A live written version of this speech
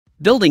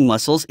Building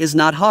muscles is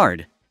not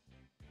hard.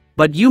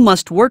 But you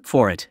must work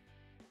for it.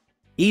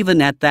 Even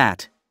at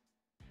that.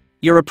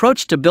 Your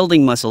approach to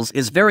building muscles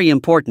is very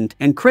important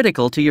and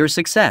critical to your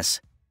success.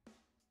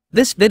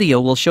 This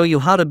video will show you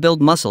how to build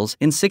muscles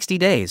in 60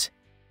 days.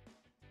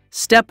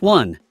 Step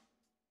 1.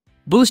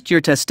 Boost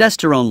your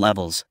testosterone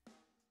levels.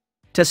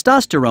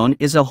 Testosterone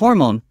is a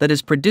hormone that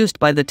is produced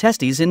by the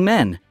testes in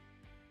men.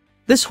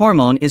 This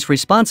hormone is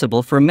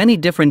responsible for many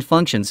different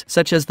functions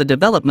such as the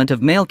development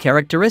of male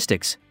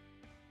characteristics,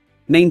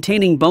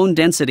 maintaining bone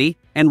density,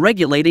 and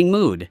regulating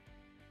mood.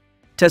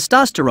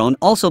 Testosterone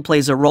also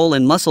plays a role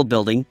in muscle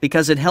building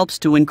because it helps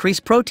to increase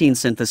protein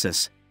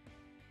synthesis,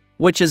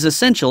 which is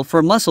essential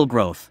for muscle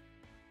growth.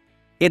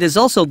 It is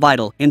also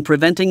vital in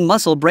preventing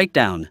muscle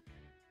breakdown.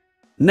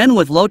 Men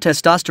with low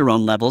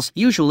testosterone levels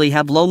usually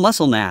have low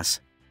muscle mass.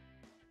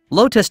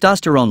 Low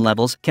testosterone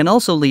levels can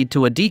also lead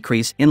to a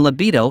decrease in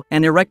libido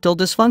and erectile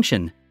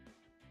dysfunction.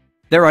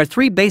 There are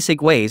 3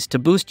 basic ways to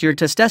boost your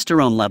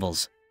testosterone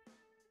levels.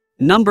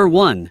 Number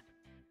 1.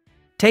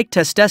 Take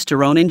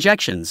testosterone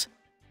injections.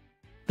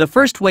 The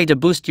first way to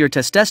boost your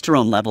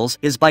testosterone levels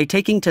is by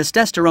taking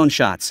testosterone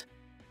shots.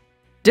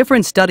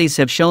 Different studies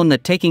have shown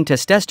that taking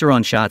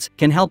testosterone shots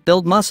can help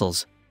build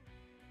muscles.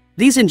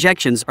 These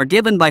injections are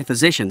given by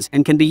physicians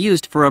and can be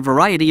used for a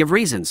variety of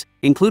reasons,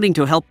 including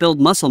to help build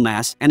muscle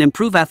mass and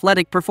improve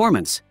athletic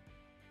performance.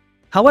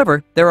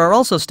 However, there are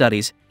also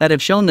studies that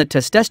have shown that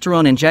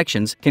testosterone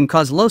injections can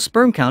cause low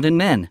sperm count in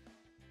men.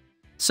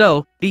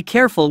 So, be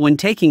careful when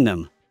taking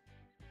them.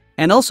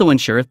 And also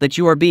ensure that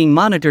you are being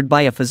monitored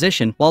by a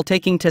physician while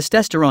taking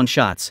testosterone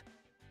shots.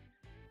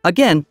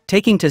 Again,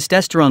 taking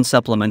testosterone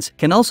supplements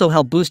can also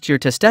help boost your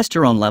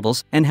testosterone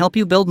levels and help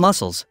you build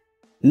muscles.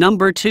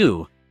 Number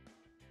 2.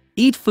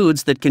 Eat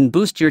foods that can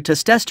boost your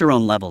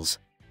testosterone levels.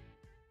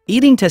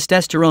 Eating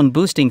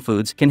testosterone-boosting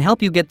foods can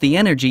help you get the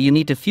energy you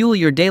need to fuel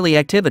your daily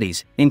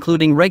activities,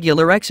 including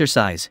regular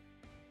exercise.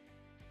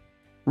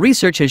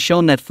 Research has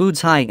shown that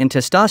foods high in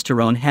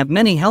testosterone have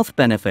many health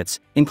benefits,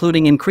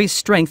 including increased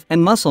strength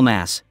and muscle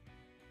mass.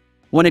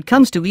 When it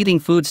comes to eating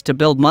foods to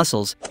build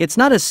muscles, it's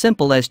not as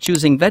simple as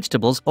choosing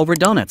vegetables over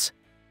donuts.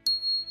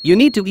 You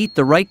need to eat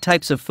the right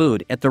types of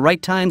food at the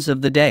right times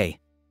of the day.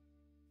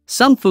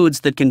 Some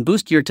foods that can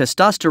boost your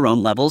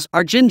testosterone levels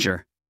are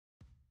ginger,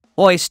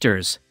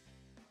 oysters,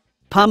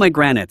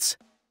 pomegranates,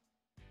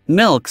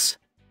 milks,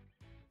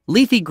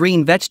 leafy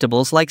green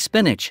vegetables like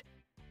spinach,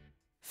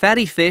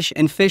 fatty fish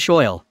and fish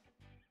oil,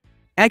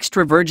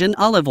 extra virgin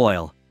olive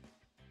oil,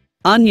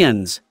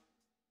 onions,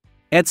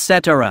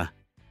 etc.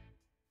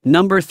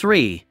 Number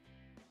 3.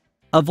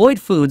 Avoid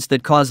foods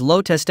that cause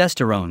low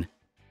testosterone.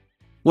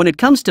 When it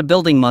comes to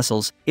building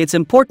muscles, it's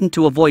important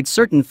to avoid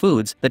certain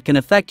foods that can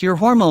affect your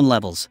hormone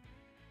levels.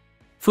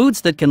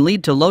 Foods that can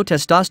lead to low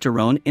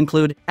testosterone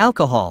include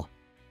alcohol,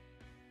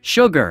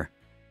 sugar,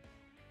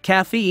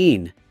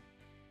 caffeine,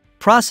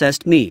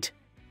 processed meat,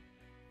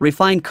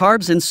 refined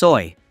carbs and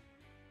soy.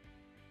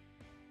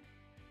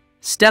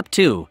 Step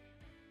 2.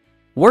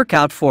 Work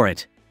out for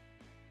it.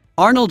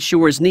 Arnold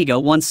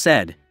Schwarzenegger once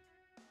said,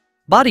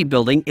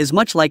 "Bodybuilding is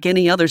much like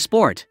any other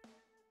sport.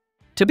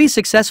 To be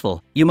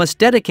successful, you must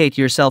dedicate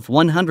yourself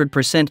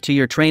 100% to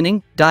your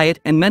training, diet,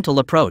 and mental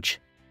approach."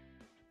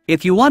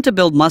 If you want to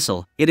build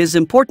muscle, it is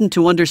important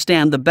to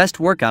understand the best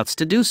workouts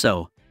to do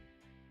so.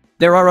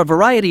 There are a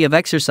variety of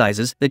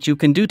exercises that you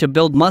can do to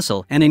build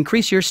muscle and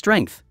increase your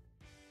strength.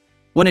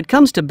 When it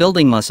comes to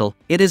building muscle,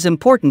 it is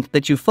important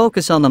that you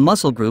focus on the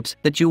muscle groups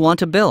that you want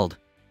to build.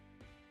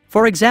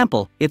 For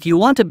example, if you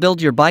want to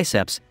build your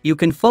biceps, you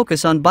can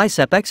focus on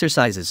bicep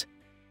exercises.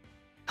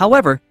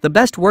 However, the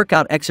best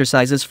workout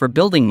exercises for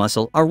building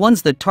muscle are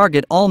ones that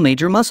target all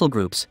major muscle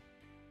groups.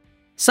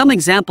 Some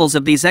examples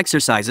of these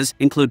exercises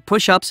include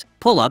push-ups,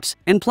 pull-ups,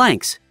 and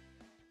planks.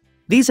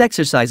 These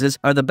exercises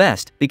are the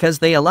best because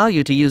they allow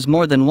you to use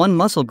more than one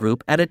muscle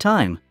group at a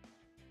time,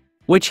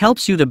 which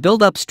helps you to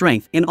build up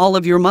strength in all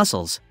of your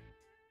muscles.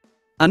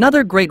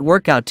 Another great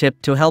workout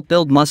tip to help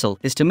build muscle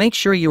is to make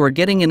sure you are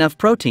getting enough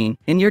protein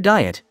in your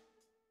diet.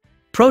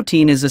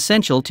 Protein is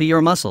essential to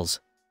your muscles,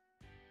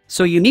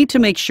 so you need to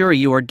make sure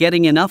you are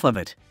getting enough of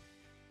it.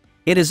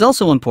 It is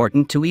also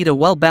important to eat a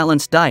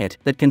well-balanced diet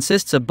that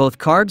consists of both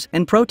carbs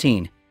and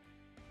protein.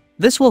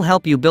 This will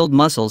help you build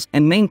muscles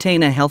and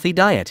maintain a healthy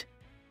diet.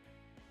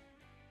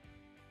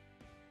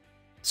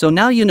 So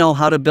now you know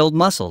how to build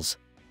muscles.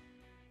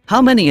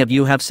 How many of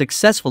you have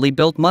successfully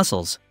built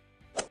muscles?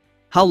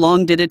 How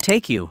long did it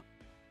take you?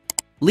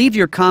 Leave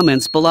your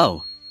comments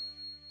below.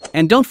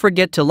 And don't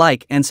forget to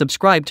like and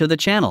subscribe to the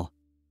channel.